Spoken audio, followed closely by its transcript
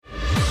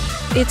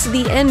It's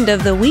the end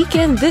of the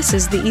weekend. This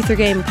is the Ether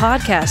Game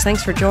Podcast.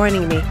 Thanks for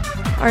joining me.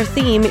 Our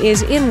theme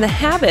is In the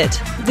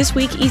Habit. This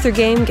week, Ether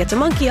Game gets a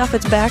monkey off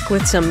its back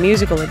with some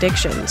musical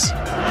addictions.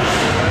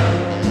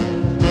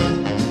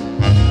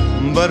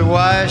 But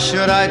why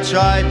should I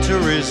try to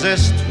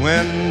resist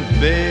when,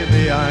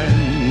 baby, I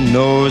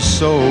know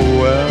so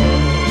well?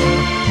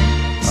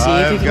 See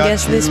if you can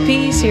guess this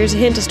piece. Here's a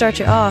hint to start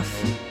you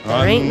off.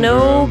 There ain't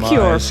no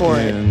cure for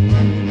it.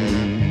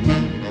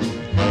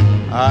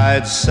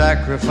 I'd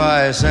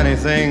sacrifice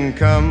anything,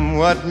 come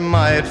what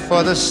might,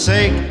 for the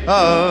sake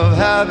of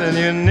having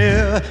you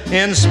near,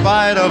 in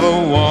spite of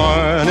a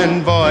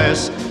warning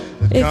voice.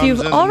 If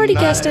you've already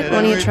guessed it,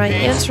 why don't you try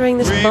answering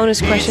this bonus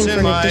question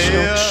for an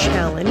additional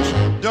challenge?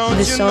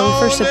 This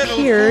song first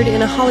appeared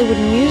in a Hollywood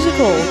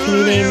musical. Can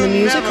you name the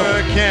musical?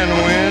 Can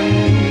win.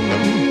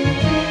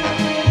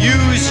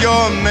 Use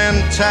your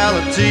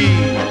mentality.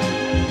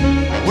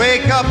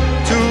 Wake up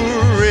to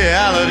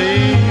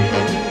reality.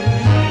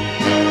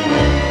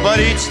 But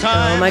each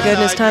time oh my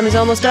goodness, time is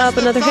almost up.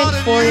 Another hint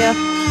for you.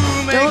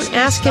 Don't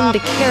ask him to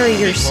carry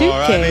your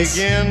suitcase.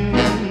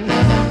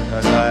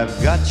 'Cause I've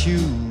got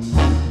you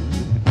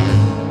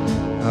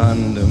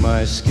under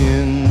my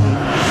skin.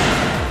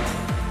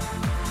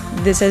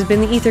 This has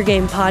been the Ether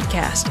Game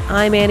Podcast.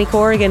 I'm Annie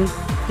Corrigan.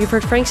 You've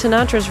heard Frank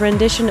Sinatra's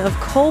rendition of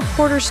Cole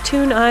Porter's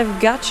tune, I've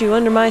Got You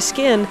Under My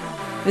Skin.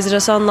 Visit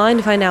us online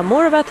to find out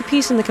more about the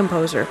piece and the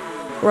composer.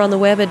 We're on the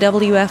web at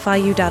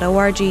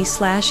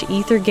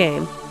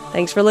wfiu.org/ethergame.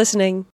 Thanks for listening.